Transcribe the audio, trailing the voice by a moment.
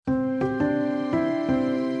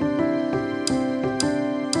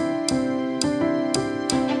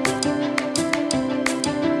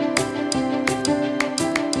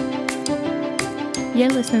You're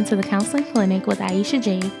listening to The Counseling Clinic with Aisha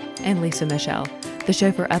J. and Lisa Michelle, the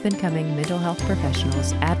show for up-and-coming mental health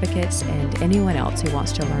professionals, advocates, and anyone else who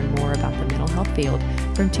wants to learn more about the mental health field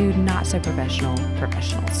from two not-so-professional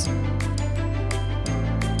professionals.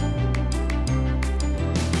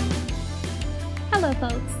 Hello,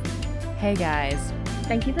 folks. Hey, guys.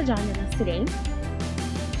 Thank you for joining us today.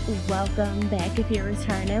 Welcome back if you're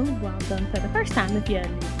returning. Welcome for the first time if you're a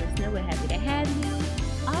new listener. We're happy to have you.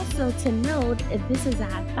 Also, to note, this is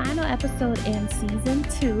our final episode in season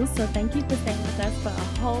 2, so thank you for staying with us for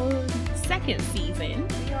a whole second season.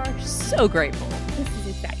 We are so grateful. This is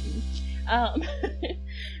exciting.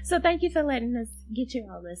 So thank you for letting us get you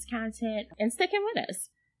all this content and sticking with us.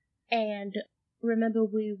 And remember,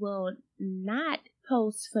 we will not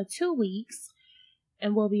post for 2 weeks,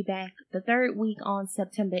 and we'll be back the third week on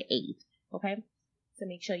September 8th, okay? So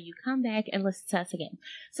make sure you come back and listen to us again.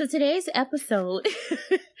 So today's episode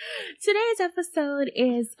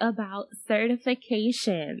is about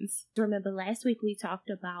certifications. Remember, last week we talked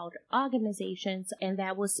about organizations, and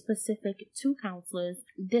that was specific to counselors.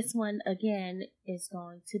 This one, again, is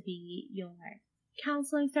going to be your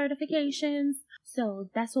counseling certifications. So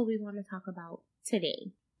that's what we want to talk about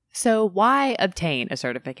today. So why obtain a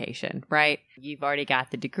certification, right? You've already got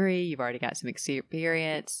the degree. You've already got some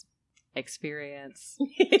experience.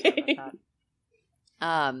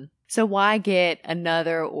 So why get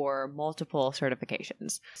another or multiple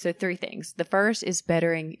certifications? So 3 things. The first is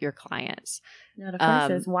bettering your clients. No, the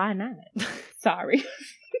first is why not? Sorry.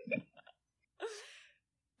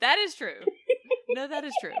 That is true. No, that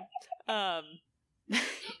is true. I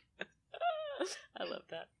love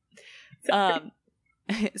that.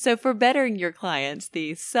 So for bettering your clients,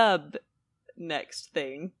 the next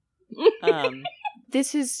thing,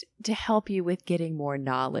 this is to help you with getting more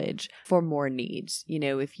knowledge for more needs. You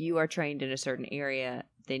know, if you are trained in a certain area,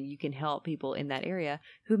 then you can help people in that area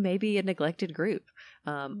who may be a neglected group.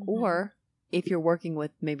 Or if you're working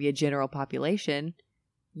with maybe a general population,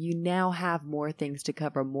 you now have more things to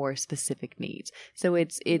cover more specific needs. So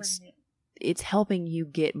it's helping you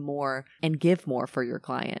get more and give more for your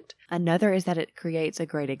client. Another is that it creates a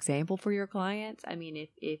great example for your clients. I mean,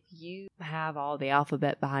 if you have all the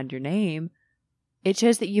alphabet behind your name, it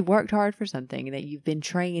shows that you've worked hard for something and that you've been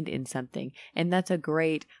trained in something. And that's a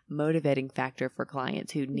great motivating factor for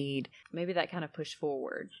clients who need maybe that kind of push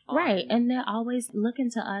forward. Right. And they're always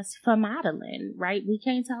looking to us for modeling, right? We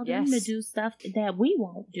can't tell them to do stuff that we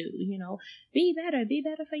won't do, you know. Be better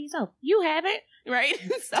for yourself. You haven't, right?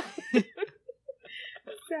 So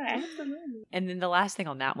absolutely. And then the last thing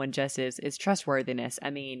on that one, Jess, is trustworthiness.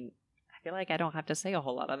 I mean, I feel like I don't have to say a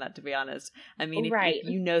whole lot on that, to be honest. I mean, if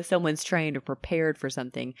you know someone's trained or prepared for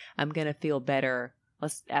something, I'm going to feel better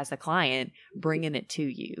as a client bringing it to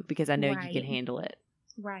you because I know you can handle it.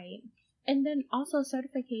 Right. And then also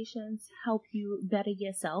certifications help you better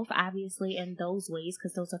yourself, obviously, in those ways,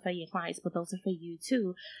 because those are for your clients, but those are for you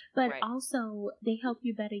too. But also they help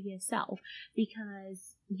you better yourself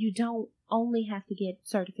because you don't only have to get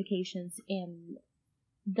certifications in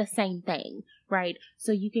the same thing, right?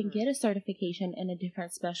 So you can get a certification in a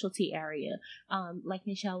different specialty area. Like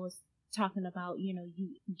Michelle was talking about, you know,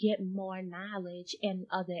 you get more knowledge in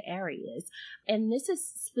other areas. And this is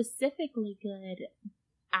specifically good,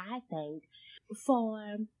 I think,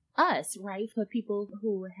 for us, right? For people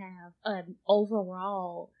who have an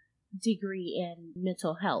overall degree in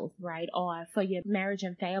mental health, right? Or for your marriage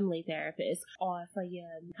and family therapist, or for your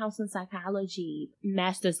counseling psychology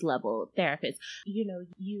master's level therapist. You know,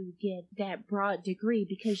 you get that broad degree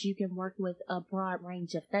because you can work with a broad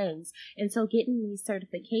range of things. And so getting these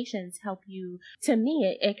certifications help you, to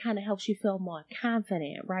me, it kind of helps you feel more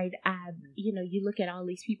confident, right? You know, you look at all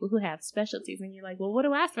these people who have specialties and you're like, well, what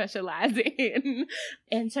do I specialize in?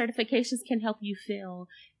 And certifications can help you feel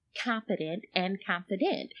competent and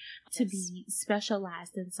confident to be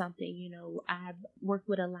specialized in something. You know, I've worked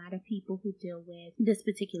with a lot of people who deal with this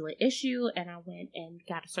particular issue, and I went and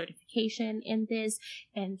got a certification in this,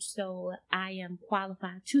 and so I am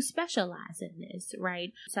qualified to specialize in this,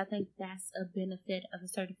 right? So I think that's a benefit of a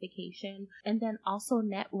certification. And then also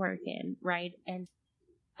networking, right? And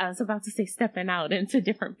I was about to say stepping out into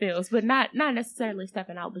different fields, but not necessarily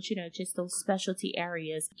stepping out, but, you know, just those specialty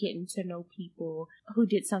areas, getting to know people who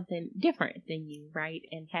did something different than you, right?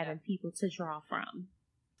 And having people to draw from.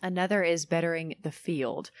 Another is bettering the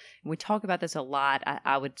field. And we talk about this a lot,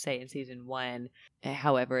 I would say, in season 1.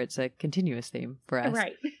 However, it's a continuous theme for us.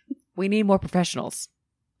 Right. We need more professionals.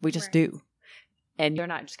 We just do. And they're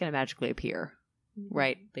not just going to magically appear,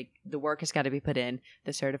 right? Like, the work has got to be put in.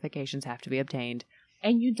 The certifications have to be obtained.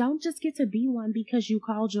 And you don't just get to be one because you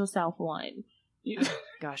called yourself one.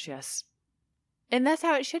 Gosh, yes. And that's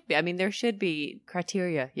how it should be. I mean, there should be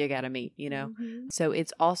criteria you got to meet, So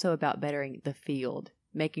it's also about bettering the field,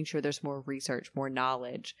 making sure there's more research, more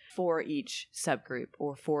knowledge for each subgroup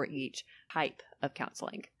or for each type of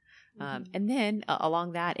counseling. And then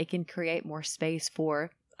along that, it can create more space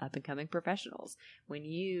for up-and-coming professionals. When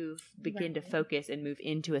you begin to focus and move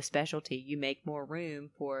into a specialty, you make more room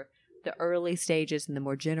for the early stages and the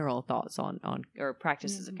more general thoughts on or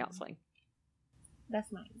practices of counseling.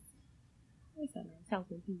 That's nice. That's so nice.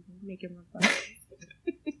 Helping people, making room for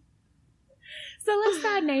So let's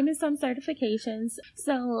start naming some certifications.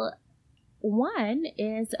 So one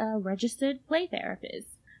is a registered play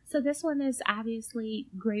therapist. So this one is obviously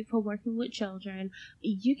great for working with children.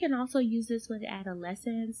 You can also use this with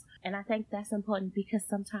adolescents. And I think that's important because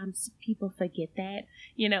sometimes people forget that,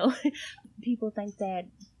 people think that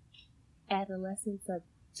adolescents are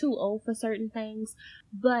too old for certain things,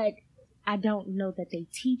 but I don't know that they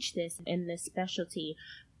teach this in this specialty.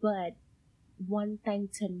 But one thing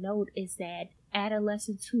to note is that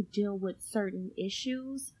adolescents who deal with certain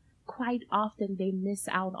issues, quite often they miss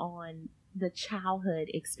out on the childhood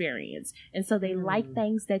experience. And so they like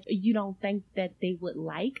things that you don't think that they would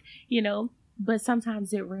like, but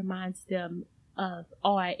sometimes it reminds them of,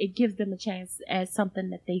 or it gives them a chance as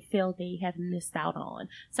something that they feel they have missed out on.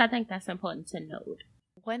 So I think that's important to note.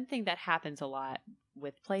 One thing that happens a lot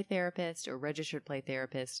with play therapists or registered play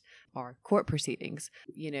therapists are court proceedings.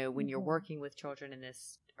 When you're working with children in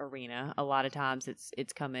this arena, a lot of times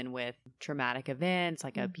it's come in with traumatic events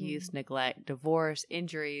like abuse, neglect, divorce,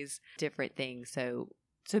 injuries, different things. So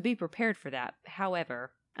be prepared for that.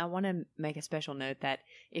 However, I want to make a special note that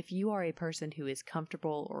if you are a person who is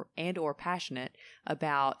comfortable or passionate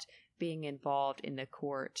about being involved in the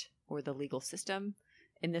court or the legal system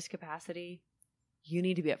in this capacity, you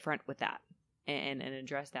need to be upfront with that and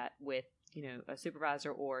address that with, a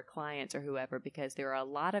supervisor or clients or whoever, because there are a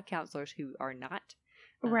lot of counselors who are not.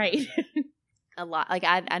 Right. A lot. Like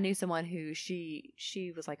I knew someone who she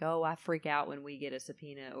was like, oh, I freak out when we get a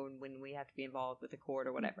subpoena or when we have to be involved with the court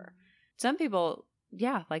or whatever. Some people,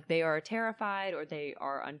 like they are terrified or they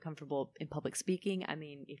are uncomfortable in public speaking. I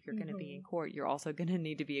mean, if you're going to be in court, you're also going to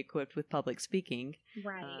need to be equipped with public speaking.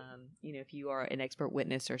 Right. If you are an expert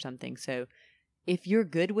witness or something. So if you're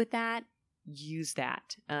good with that, use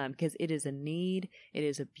that because it is a need. It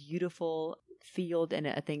is a beautiful field and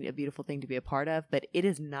a beautiful thing to be a part of, but it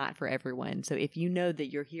is not for everyone. So if you know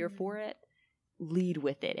that you're here for it, lead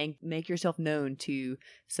with it and make yourself known to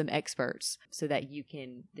some experts so that you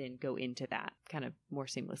can then go into that kind of more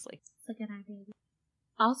seamlessly. That's a good idea.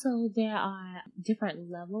 Also, there are different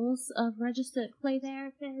levels of registered play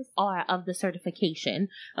therapists or of the certification.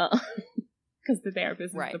 Because the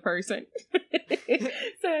therapist is the person.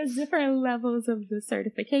 So there's different levels of the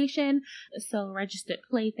certification. So registered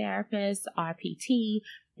play therapist, RPT,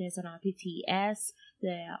 there's an RPTS,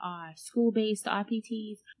 there are school-based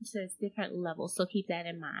RPTs. So there's different levels. So keep that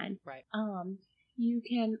in mind. Right. You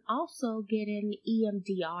can also get an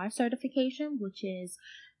EMDR certification, which is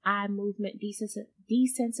eye movement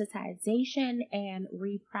desensitization and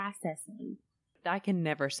reprocessing. I can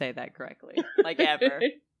never say that correctly, like ever.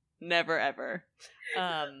 Never, ever.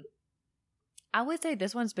 I would say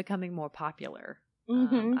this one's becoming more popular.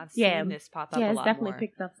 I've seen this pop up a lot more. Yeah, it's definitely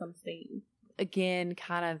picked up some steam. Again,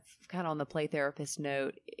 kind of on the play therapist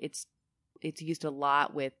note, it's used a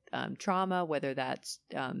lot with trauma, whether that's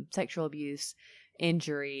sexual abuse,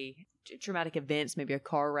 injury, traumatic events, maybe a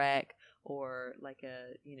car wreck, or like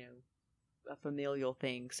a familial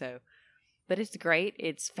thing. So. But it's great.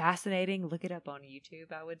 It's fascinating. Look it up on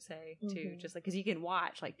YouTube, I would say, too. Just like, because you can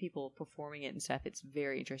watch like people performing it and stuff. It's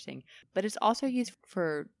very interesting. But it's also used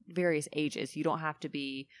for various ages. You don't have to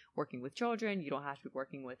be working with children. You don't have to be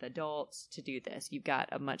working with adults to do this. You've got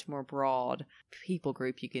a much more broad people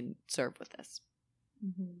group you can serve with this.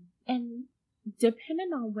 And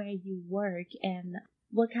depending on where you work and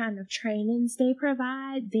what kind of trainings they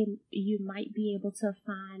provide, then you might be able to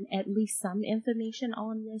find at least some information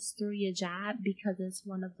on this through your job because it's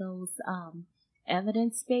one of those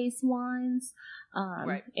evidence-based ones.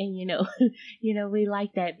 Right. And we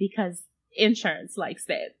like that because insurance likes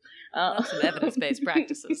that. Some evidence-based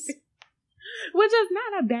practices. Which is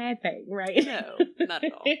not a bad thing, right? No, not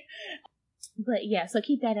at all. But yeah, so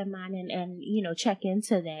keep that in mind and check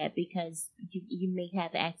into that because you may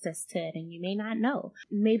have access to it and you may not know.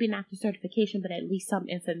 Maybe not the certification, but at least some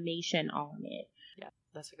information on it. Yeah,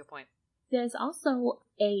 that's a good point. There's also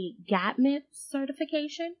a GATMIP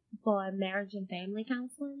certification for marriage and family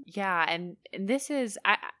counseling. Yeah, and this is,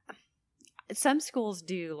 some schools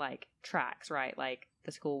do like tracks, right? Like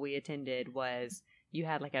the school we attended you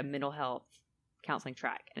had like a mental health counseling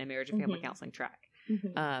track and a marriage and family counseling track.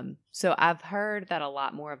 Mm-hmm. So I've heard that a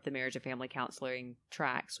lot more of the marriage and family counseling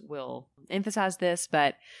tracks will emphasize this,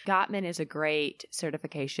 but Gottman is a great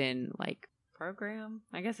certification program.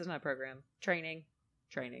 I guess it's not a program. Training.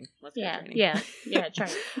 Let's go training. Yeah,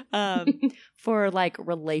 training. For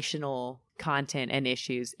relational content and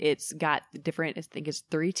issues. It's got different, I think it's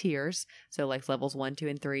 3 tiers. So levels 1, 2,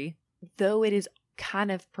 and 3. Though it is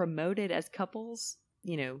kind of promoted as couples,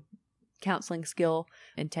 counseling skill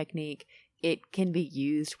and technique, it can be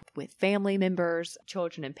used with family members,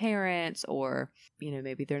 children and parents, or,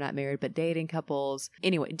 maybe they're not married but dating couples.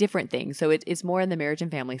 Anyway, different things. So it's more in the marriage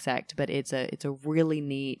and family sect, but it's a really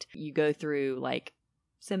neat, you go through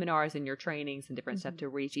seminars and your trainings and different stuff to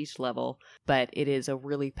reach each level, but it is a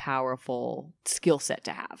really powerful skill set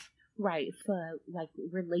to have. Right. For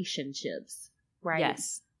relationships, right?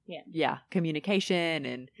 Yes. Yeah.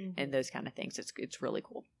 Communication and those kind of things. It's really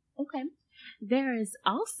cool. Okay. There is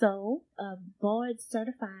also a board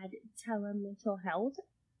certified telemental health,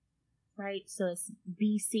 right? So it's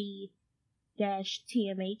BC-TMH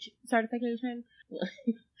certification.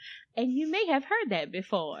 And you may have heard that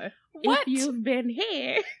before. What? If you've been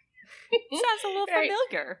here. Sounds a little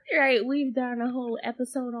familiar. Right. We've done a whole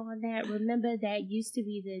episode on that. Remember, that used to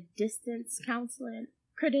be the distance counseling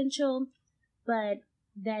credential, but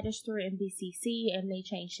that is through NBCC, and they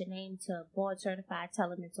changed the name to Board Certified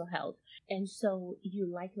Telemental Health. And so you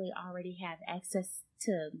likely already have access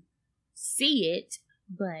to see it,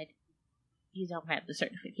 but you don't have the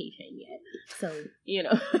certification yet. So,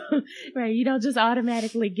 right, you don't just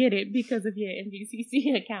automatically get it because of your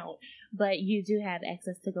NBCC account, but you do have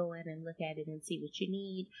access to go in and look at it and see what you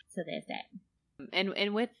need. So there's that.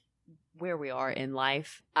 And with where we are in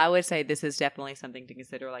life, I would say this is definitely something to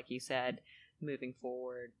consider, like you said, moving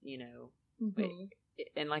forward,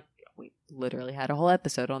 and we literally had a whole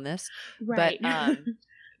episode on this, right?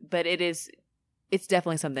 But it's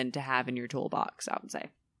definitely something to have in your toolbox, I would say.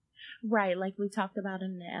 Right, like we talked about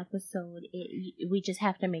in the episode, we just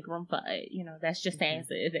have to make room for it. That's just the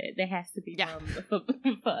answer. There has to be room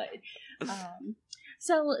for it.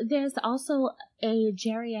 So there's also a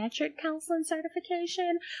geriatric counseling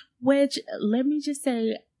certification, which, let me just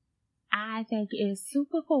say, I think is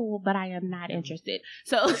super cool, but I am not interested.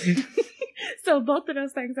 So, so both of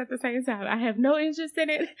those things at the same time. I have no interest in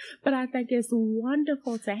it, but I think it's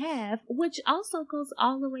wonderful to have, which also goes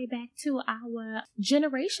all the way back to our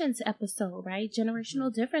generations episode, right?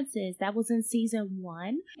 Generational differences. That was in season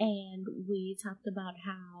 1, and we talked about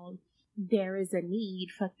how there is a need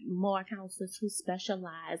for more counselors who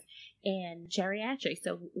specialize in geriatrics,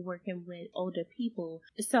 so working with older people.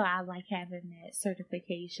 So I like having that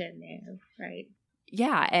certification there, right?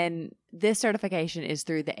 Yeah, and this certification is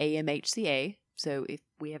through the AMHCA. So if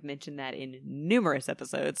we have mentioned that in numerous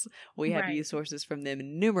episodes, we have used sources from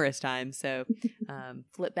them numerous times. So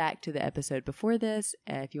flip back to the episode before this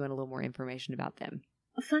if you want a little more information about them.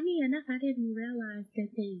 Funny enough, I didn't realize that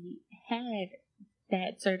they had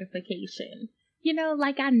that certification.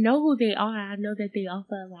 I know who they are. I know that they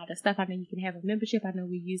offer a lot of stuff. I know you can have a membership. I know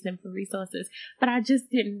we use them for resources, but I just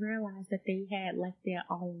didn't realize that they had their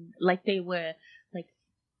own, they were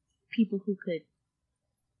people who could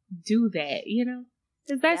do that.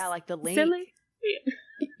 Is that the link? Silly?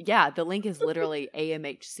 Yeah, the link is literally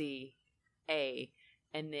AMHCA,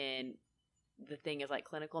 and then the thing is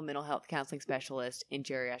clinical mental health counseling specialist in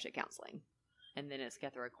geriatric counseling. And then it's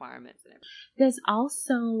got the requirements and everything. There's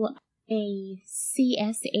also a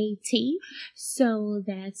CSAT, so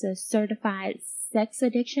that's a certified sex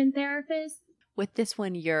addiction therapist. With this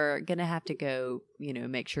one, you're going to have to go,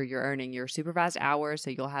 make sure you're earning your supervised hours. So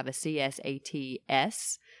you'll have a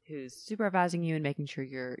CSATS who's supervising you and making sure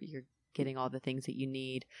you're getting all the things that you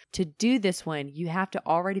need. To do this one, you have to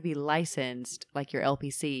already be licensed, like your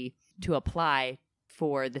LPC, to apply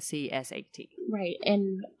for the CSAT. Right.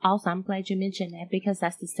 And also, I'm glad you mentioned that because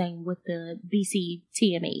that's the same with the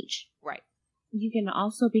BCTMH. Right. You can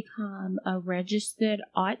also become a registered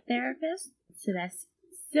art therapist. So that's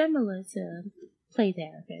similar to play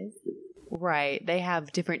therapist. Right. They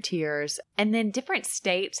have different tiers. And then different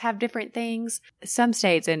states have different things. Some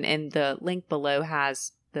states, and the link below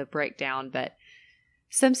has the breakdown, but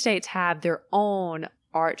some states have their own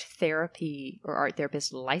art therapy or art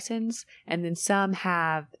therapist license, and then some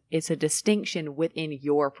have, it's a distinction within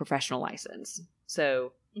your professional license.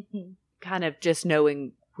 So kind of just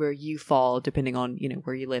knowing where you fall depending on,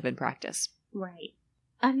 where you live and practice. Right.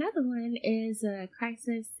 Another one is a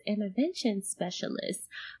crisis intervention specialist.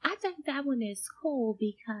 I think that one is cool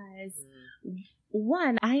because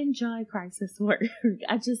one, I enjoy crisis work.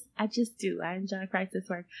 I just do. I enjoy crisis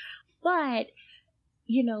work. But,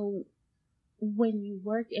 when you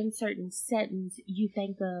work in certain settings, you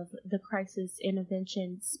think of the crisis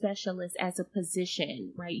intervention specialist as a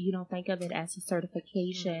position, right? You don't think of it as a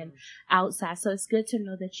certification outside. So it's good to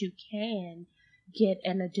know that you can get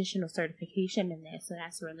an additional certification in that. So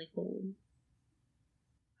that's really cool.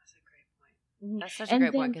 That's a great point. That's such a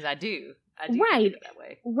great point because I do right, think of it that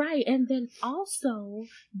way. Right. And then also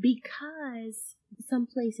because some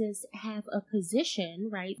places have a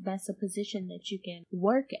position, right? That's a position that you can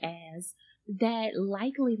work as. That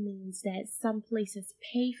likely means that some places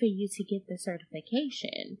pay for you to get the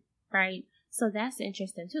certification, right? So that's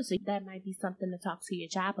interesting too. So that might be something to talk to your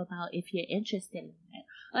job about if you're interested in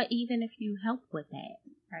that, or even if you help with that,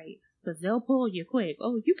 right? Because they'll pull you quick.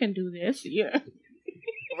 Oh, you can do this, yeah.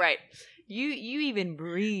 Right. You even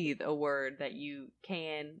breathe a word that you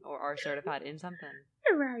can or are certified in something.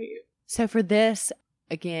 Right. So for this,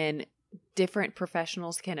 again, different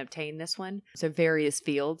professionals can obtain this one. So various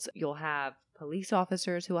fields. You'll have police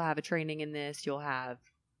officers who will have a training in this. You'll have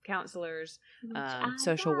counselors,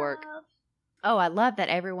 social work. Oh, I love that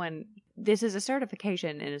everyone, this is a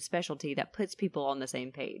certification and a specialty that puts people on the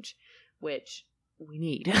same page, which we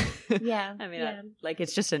need. Yeah. I mean,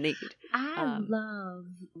 it's just a need. I love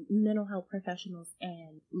mental health professionals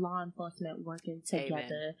and law enforcement working together.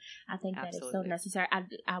 Amen. I think that is so necessary.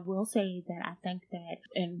 I will say that I think that,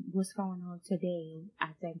 and what's going on today, I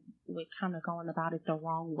think we're kind of going about it the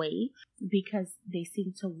wrong way because they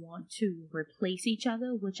seem to want to replace each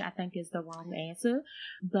other, which I think is the wrong answer.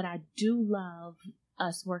 But I do love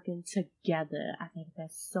us working together. I think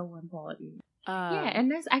that's so important.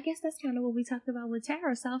 And I guess that's kind of what we talked about with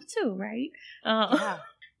TerraSoft too, right? Yeah.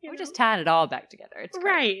 We're just tying it all back together. It's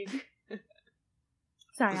great. Right.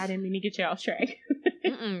 Sorry, I didn't mean to get you off track.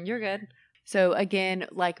 You're good. So again,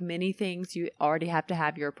 like many things, you already have to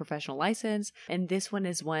have your professional license. And this one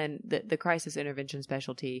is one that the crisis intervention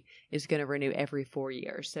specialty is going to renew every 4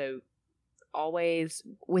 years. So always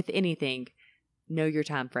with anything, know your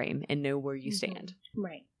time frame and know where you stand.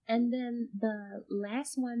 Right. And then the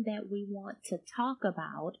last one that we want to talk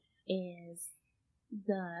about is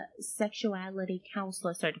the sexuality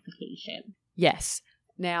counselor certification. Yes.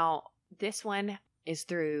 Now, this one is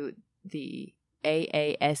through the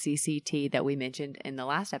AASECT that we mentioned in the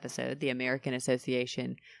last episode, the American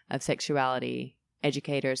Association of Sexuality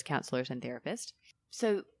Educators, Counselors, and Therapists.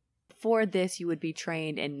 So for this, you would be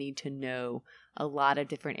trained and need to know a lot of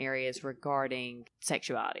different areas regarding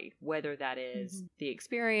sexuality, whether that is the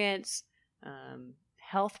experience,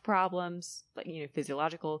 health problems, like,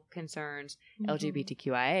 physiological concerns,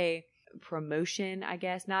 LGBTQIA, promotion, I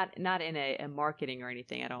guess, not in a marketing or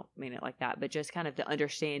anything. I don't mean it like that, but just kind of the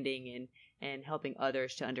understanding and helping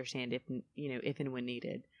others to understand if and when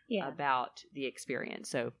needed about the experience.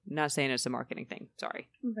 So not saying it's a marketing thing. Sorry.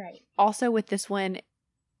 Right. Also with this one,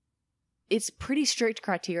 it's pretty strict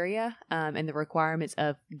criteria and the requirements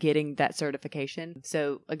of getting that certification.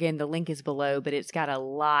 So again, the link is below, but it's got a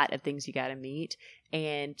lot of things you got to meet.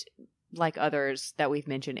 And like others that we've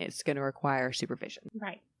mentioned, it's going to require supervision.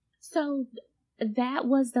 Right. So that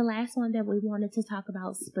was the last one that we wanted to talk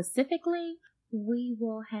about specifically. We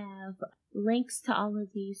will have links to all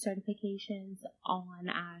of these certifications on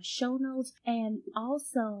our show notes. And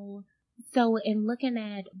also, so in looking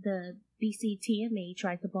at the BCTMH,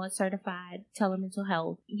 right, the Board Certified Telemental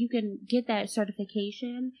Health, you can get that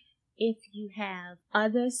certification if you have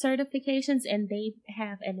other certifications, and they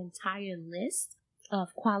have an entire list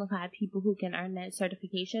of qualified people who can earn that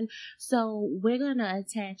certification. So we're going to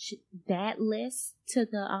attach that list to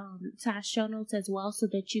the to our show notes as well, so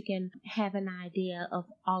that you can have an idea of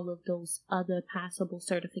all of those other possible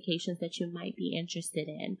certifications that you might be interested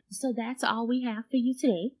in. So that's all we have for you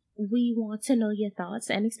today. We want to know your thoughts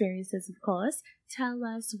and experiences, of course. Tell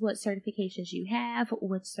us what certifications you have,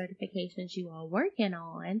 what certifications you are working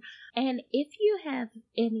on, and if you have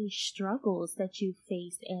any struggles that you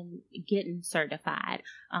faced in getting certified,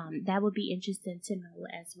 that would be interesting to know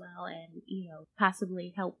as well, and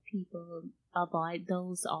possibly help people avoid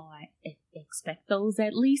those or expect those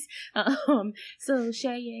at least. So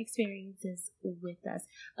share your experiences with us.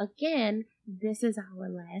 Again, this is our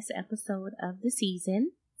last episode of the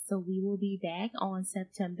season. So we will be back on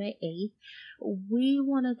September 8th. We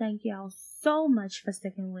want to thank y'all so much for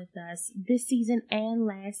sticking with us this season and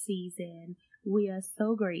last season. We are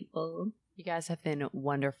so grateful. You guys have been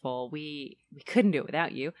wonderful. We couldn't do it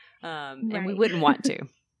without you. And we wouldn't want to.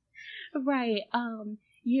 Right.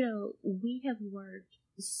 We have worked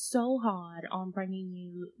so hard on bringing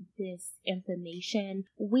you this information.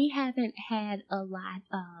 We haven't had a lot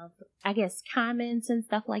of, comments and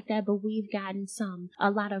stuff like that, but we've gotten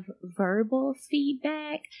a lot of verbal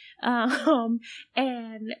feedback. And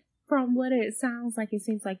from what it sounds like, it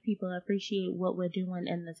seems like people appreciate what we're doing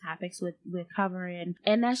and the topics we're covering.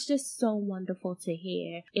 And that's just so wonderful to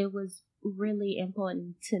hear. It was really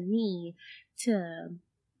important to me to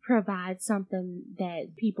provide something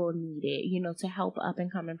that people needed, to help up and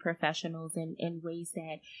coming professionals in ways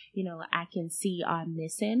that, I can see are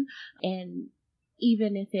missing. And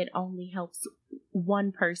even if it only helps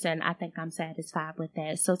one person, I think I'm satisfied with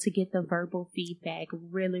that. So to get the verbal feedback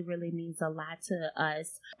really, really means a lot to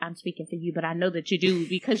us. I'm speaking for you, but I know that you do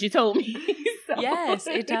because you told me. So. Yes,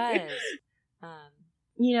 it does.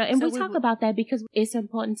 And we talk about that because it's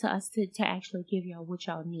important to us to actually give y'all what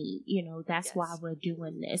y'all need. That's why we're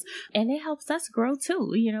doing this. And it helps us grow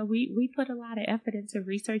too. We put a lot of effort into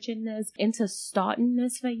researching this, into starting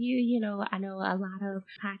this for you. I know a lot of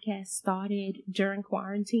podcasts started during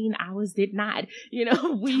quarantine. Ours did not.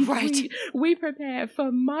 We prepared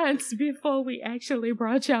for months before we actually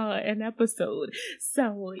brought y'all an episode.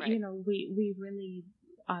 So, we really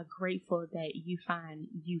are grateful that you find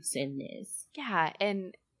use in this. Yeah,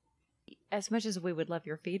 and as much as we would love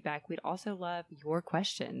your feedback, we'd also love your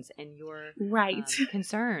questions and your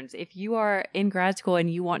concerns. If you are in grad school and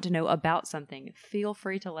you want to know about something, feel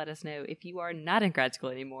free to let us know. If you are not in grad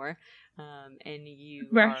school anymore and you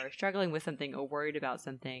are struggling with something or worried about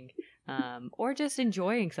something or just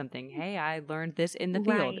enjoying something, hey, I learned this in the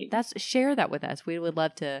field. Share that with us. We would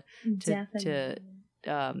love to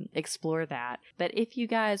explore that. But if you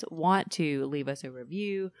guys want to leave us a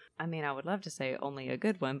review, I would love to say only a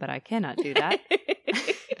good one, but I cannot do that.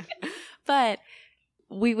 But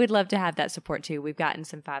we would love to have that support too. We've gotten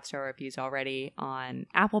some 5-star reviews already on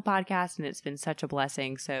Apple Podcasts, and it's been such a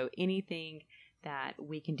blessing. So anything that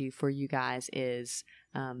we can do for you guys is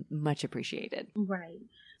much appreciated. Right.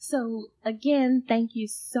 So again, thank you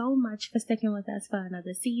so much for sticking with us for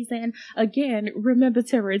another season. Again, remember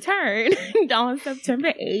to return on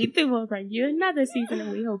September 8th. We'll bring you another season,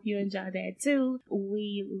 and we hope you enjoy that too.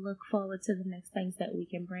 We look forward to the next things that we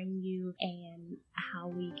can bring you and how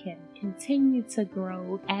we can continue to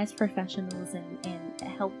grow as professionals and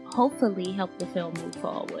hopefully help the film move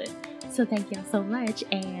forward. So thank y'all so much,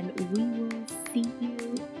 and we will see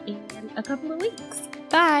you in a couple of weeks.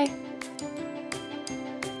 Bye.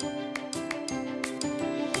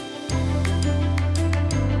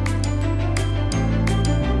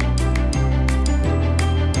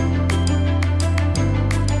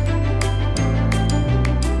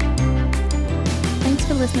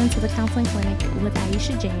 Listening to the Counseling Clinic with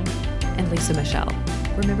Aisha Jane and Lisa Michelle.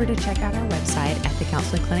 Remember to check out our website at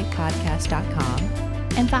thecounselingclinicpodcast.com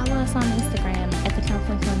and follow us on Instagram at the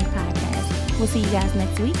Counseling Clinic Podcast. We'll see you guys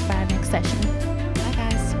next week for our next session. Bye,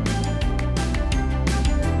 guys.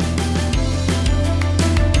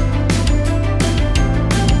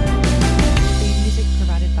 The music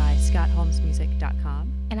provided by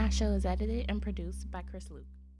ScottHolmesMusic.com. And our show is edited and produced by Chris Luke.